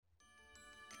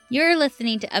You're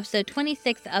listening to episode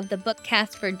 26 of the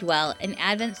Bookcast for Dwell, an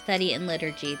Advent study in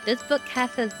liturgy. This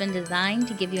bookcast has been designed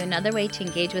to give you another way to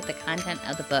engage with the content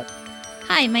of the book.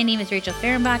 Hi, my name is Rachel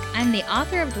Fehrenbach. I'm the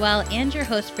author of Dwell and your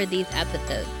host for these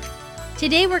episodes.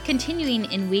 Today we're continuing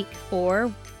in week 4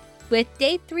 with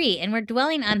day 3, and we're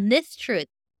dwelling on this truth.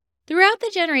 Throughout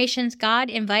the generations, God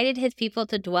invited his people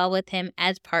to dwell with him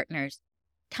as partners.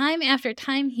 Time after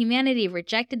time, humanity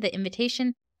rejected the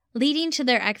invitation, leading to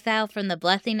their exile from the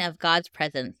blessing of God's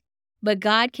presence. But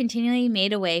God continually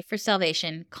made a way for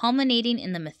salvation, culminating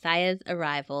in the Messiah's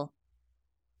arrival.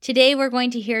 Today we're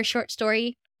going to hear a short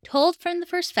story told from the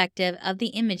perspective of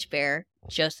the image bearer,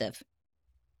 Joseph.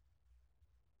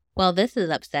 Well, this is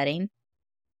upsetting.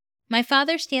 My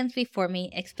father stands before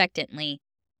me expectantly.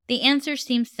 The answer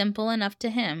seems simple enough to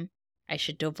him. I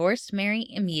should divorce Mary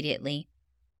immediately.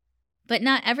 But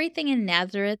not everything in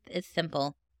Nazareth is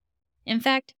simple. In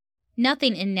fact,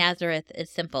 nothing in Nazareth is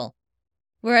simple.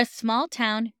 We're a small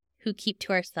town who keep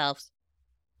to ourselves,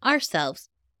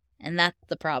 and that's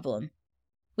the problem.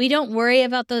 We don't worry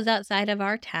about those outside of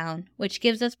our town, which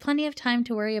gives us plenty of time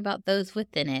to worry about those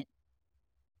within it.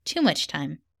 Too much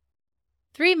time.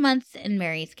 3 months in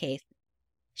Mary's case.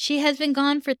 She has been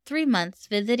gone for 3 months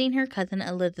visiting her cousin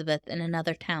Elizabeth in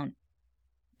another town.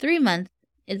 3 months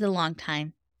is a long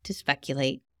time to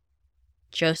speculate.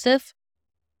 Joseph?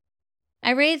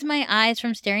 I raise my eyes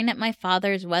from staring at my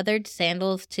father's weathered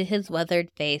sandals to his weathered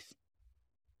face.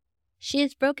 She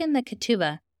has broken the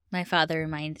ketubah, my father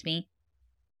reminds me.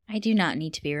 I do not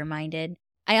need to be reminded.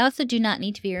 I also do not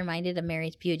need to be reminded of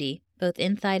Mary's beauty, both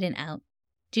inside and out.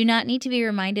 Do not need to be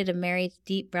reminded of Mary's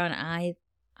deep brown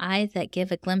eyes that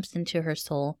give a glimpse into her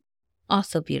soul,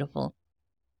 also beautiful.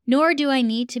 Nor do I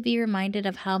need to be reminded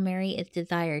of how Mary is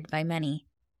desired by many.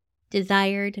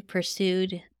 Desired,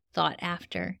 pursued, sought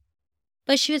after.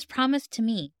 But she was promised to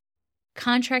me.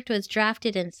 Contract was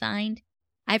drafted and signed.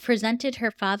 I presented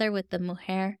her father with the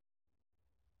mujer.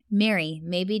 Mary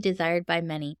may be desired by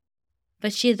many,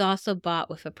 but she is also bought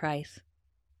with a price.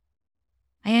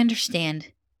 I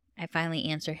understand, I finally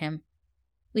answer him.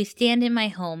 We stand in my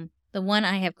home, the one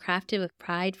I have crafted with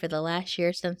pride for the last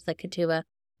year since the ketubah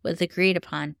was agreed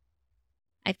upon.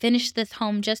 I finished this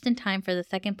home just in time for the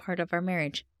second part of our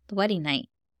marriage, the wedding night,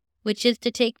 which is to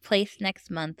take place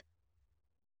next month.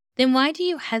 Then why do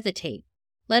you hesitate?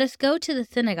 Let us go to the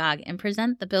synagogue and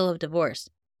present the bill of divorce.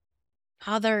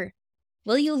 Father,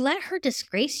 will you let her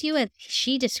disgrace you as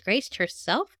she disgraced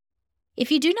herself? If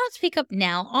you do not speak up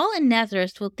now, all in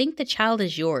Nazareth will think the child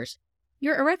is yours.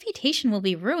 Your reputation will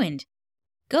be ruined.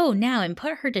 Go now and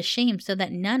put her to shame so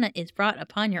that none is brought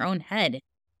upon your own head.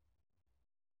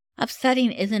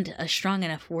 Upsetting isn't a strong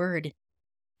enough word.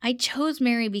 I chose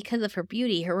Mary because of her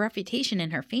beauty, her reputation,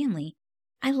 and her family.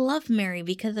 I love Mary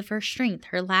because of her strength,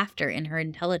 her laughter, and her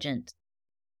intelligence.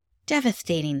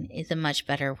 Devastating is a much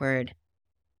better word.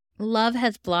 Love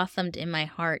has blossomed in my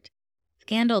heart.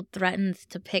 Scandal threatens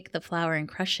to pick the flower and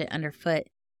crush it underfoot.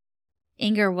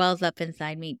 Anger wells up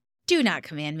inside me. Do not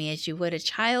command me as you would a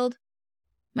child.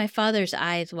 My father's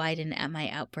eyes widen at my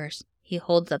outburst. He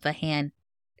holds up a hand.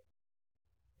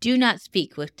 Do not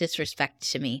speak with disrespect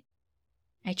to me.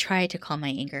 I try to calm my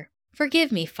anger.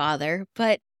 Forgive me, Father,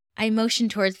 but I motion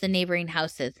towards the neighboring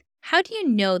houses. How do you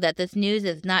know that this news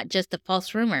is not just a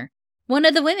false rumor? One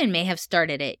of the women may have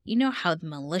started it. You know how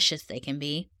malicious they can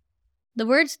be. The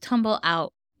words tumble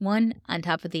out, one on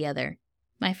top of the other.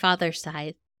 My father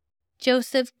sighs.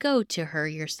 Joseph, go to her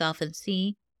yourself and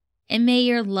see, and may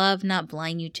your love not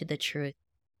blind you to the truth.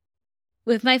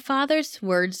 With my father's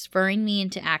words spurring me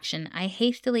into action, I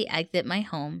hastily exit my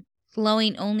home,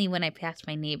 slowing only when I pass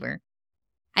my neighbor.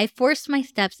 I force my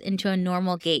steps into a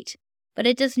normal gait, but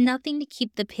it does nothing to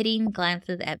keep the pitying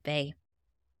glances at bay.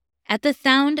 At the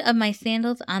sound of my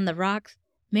sandals on the rocks,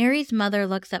 Mary's mother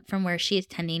looks up from where she is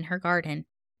tending her garden.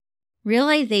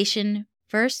 Realization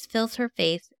first fills her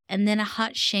face, and then a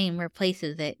hot shame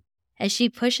replaces it, as she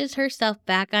pushes herself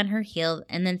back on her heels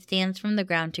and then stands from the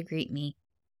ground to greet me.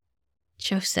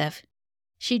 Joseph.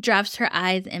 She drops her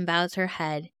eyes and bows her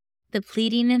head. The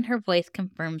pleading in her voice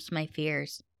confirms my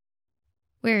fears.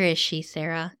 Where is she,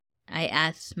 Sarah? I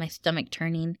asked, my stomach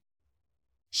turning.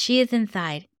 She is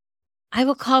inside. I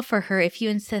will call for her if you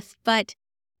insist, but...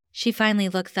 She finally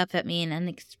looks up at me and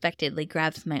unexpectedly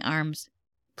grabs my arms.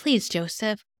 Please,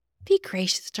 Joseph, be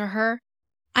gracious to her.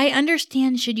 I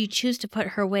understand should you choose to put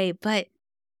her away, but...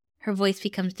 Her voice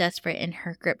becomes desperate and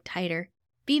her grip tighter.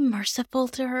 Be merciful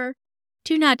to her.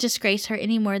 Do not disgrace her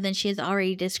any more than she has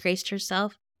already disgraced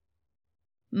herself.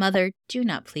 Mother, do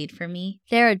not plead for me.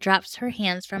 Sarah drops her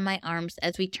hands from my arms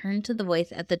as we turn to the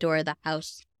voice at the door of the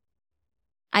house.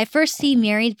 I first see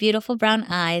Mary's beautiful brown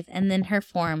eyes and then her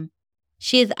form.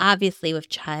 She is obviously with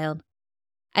child.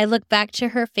 I look back to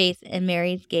her face and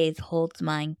Mary's gaze holds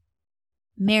mine.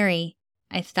 Mary,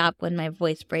 I stop when my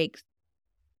voice breaks.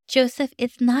 Joseph,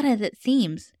 it's not as it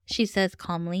seems, she says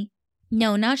calmly.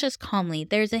 No, not just calmly.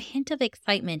 There's a hint of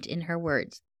excitement in her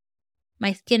words.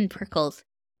 My skin prickles.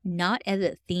 Not as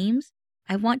it seems?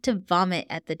 I want to vomit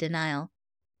at the denial.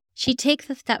 She takes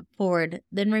a step forward,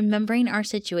 then remembering our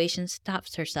situation,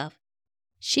 stops herself.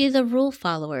 She is a rule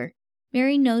follower.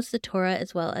 Mary knows the Torah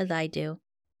as well as I do.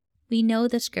 We know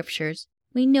the scriptures.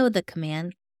 We know the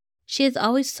commands. She has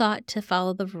always sought to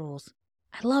follow the rules.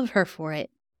 I love her for it.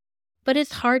 But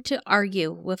it's hard to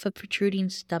argue with a protruding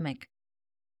stomach.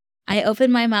 I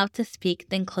open my mouth to speak,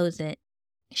 then close it.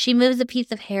 She moves a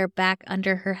piece of hair back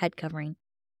under her head covering.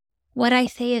 What I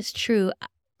say is true.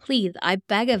 Please, I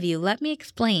beg of you, let me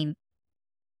explain.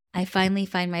 I finally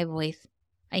find my voice.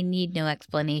 I need no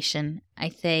explanation. I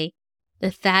say,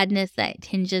 the sadness that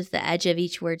tinges the edge of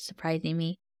each word surprising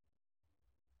me.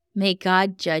 May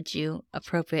God judge you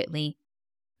appropriately.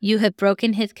 You have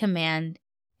broken his command,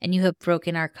 and you have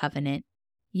broken our covenant.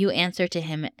 You answer to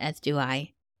him as do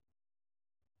I.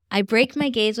 I break my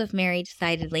gaze with Mary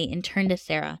decidedly and turn to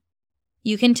Sarah.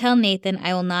 You can tell Nathan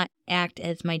I will not act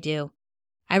as my due.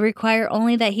 I require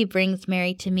only that he brings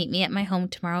Mary to meet me at my home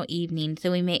tomorrow evening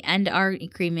so we may end our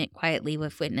agreement quietly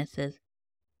with witnesses.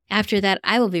 After that,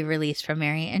 I will be released from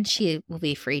Mary and she will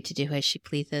be free to do as she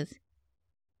pleases.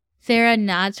 Sarah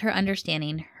nods her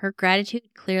understanding, her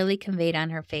gratitude clearly conveyed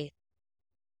on her face.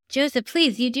 Joseph,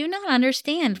 please, you do not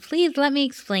understand. Please let me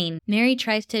explain. Mary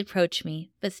tries to approach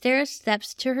me, but Sarah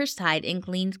steps to her side and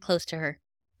leans close to her.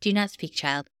 Do not speak,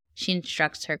 child, she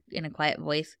instructs her in a quiet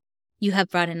voice. You have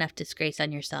brought enough disgrace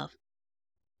on yourself.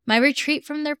 My retreat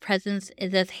from their presence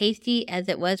is as hasty as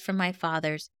it was from my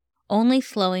father's, only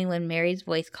slowing when Mary's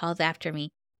voice calls after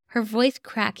me, her voice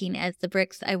cracking as the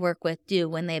bricks I work with do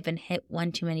when they have been hit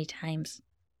one too many times.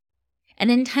 An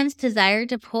intense desire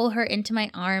to pull her into my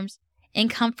arms and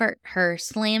comfort her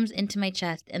slams into my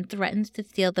chest and threatens to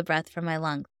steal the breath from my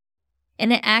lungs.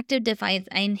 In an act of defiance,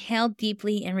 I inhale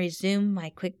deeply and resume my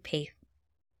quick pace.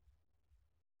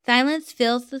 Silence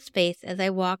fills the space as I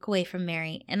walk away from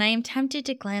Mary, and I am tempted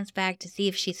to glance back to see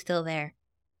if she's still there.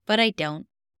 But I don't.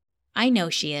 I know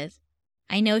she is.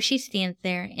 I know she stands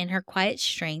there in her quiet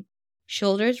strength,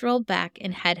 shoulders rolled back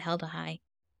and head held high.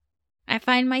 I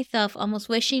find myself almost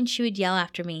wishing she would yell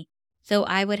after me, so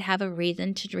I would have a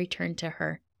reason to return to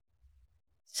her.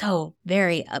 So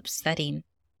very upsetting.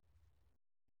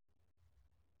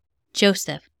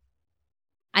 Joseph.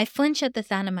 I flinch at the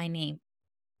sound of my name.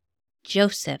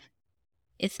 Joseph.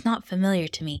 It's not familiar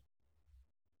to me.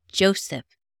 Joseph.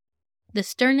 The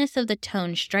sternness of the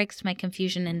tone strikes my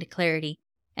confusion into clarity,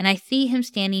 and I see him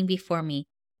standing before me,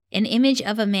 an image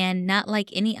of a man not like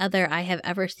any other I have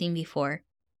ever seen before.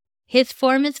 His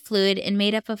form is fluid and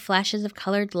made up of flashes of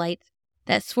colored lights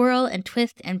that swirl and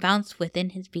twist and bounce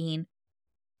within his being.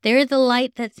 There is a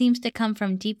light that seems to come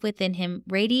from deep within him,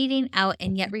 radiating out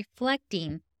and yet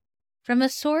reflecting from a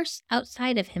source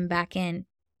outside of him back in,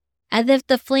 as if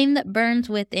the flame that burns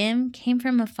within came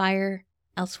from a fire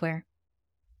elsewhere.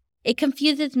 It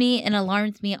confuses me and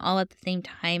alarms me all at the same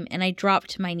time, and I drop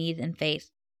to my knees and face.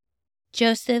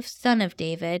 Joseph, son of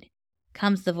David,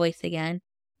 comes the voice again,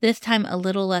 this time a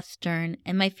little less stern,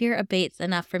 and my fear abates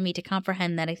enough for me to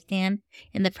comprehend that I stand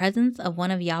in the presence of one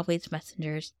of Yahweh's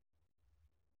messengers.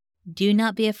 Do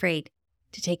not be afraid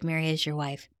to take Mary as your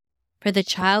wife, for the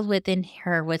child within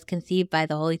her was conceived by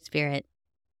the Holy Spirit.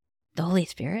 The Holy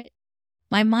Spirit?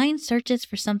 My mind searches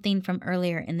for something from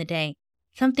earlier in the day,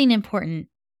 something important.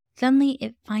 Suddenly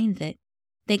it finds it,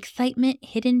 the excitement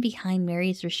hidden behind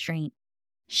Mary's restraint.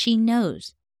 She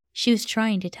knows. She was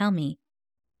trying to tell me.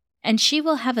 And she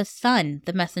will have a son,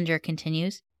 the messenger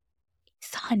continues.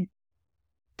 A son.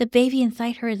 The baby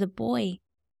inside her is a boy.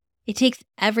 It takes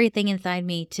everything inside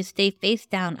me to stay face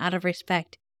down out of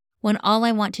respect when all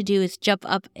I want to do is jump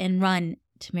up and run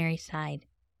to Mary's side.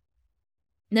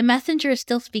 The messenger is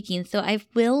still speaking, so I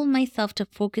will myself to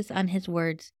focus on his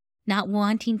words, not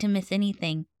wanting to miss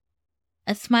anything.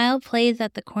 A smile plays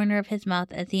at the corner of his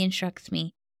mouth as he instructs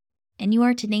me, and you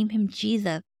are to name him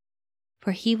Jesus,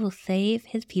 for he will save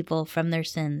his people from their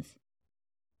sins.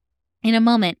 In a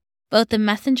moment, both the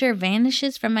messenger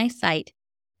vanishes from my sight,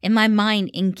 and my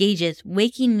mind engages,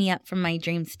 waking me up from my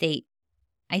dream state.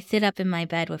 I sit up in my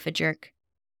bed with a jerk.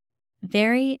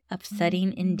 Very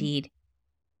upsetting indeed.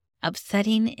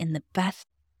 Upsetting in the best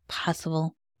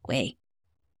possible way.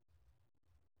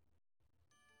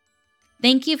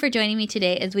 Thank you for joining me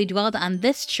today as we dwelled on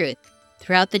this truth.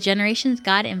 Throughout the generations,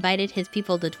 God invited his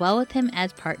people to dwell with him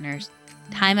as partners.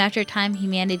 Time after time,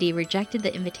 humanity rejected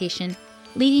the invitation,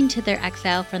 leading to their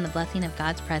exile from the blessing of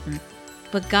God's presence.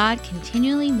 But God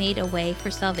continually made a way for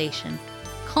salvation,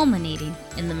 culminating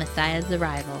in the Messiah's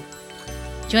arrival.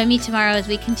 Join me tomorrow as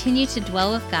we continue to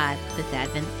dwell with God this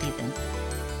Advent season.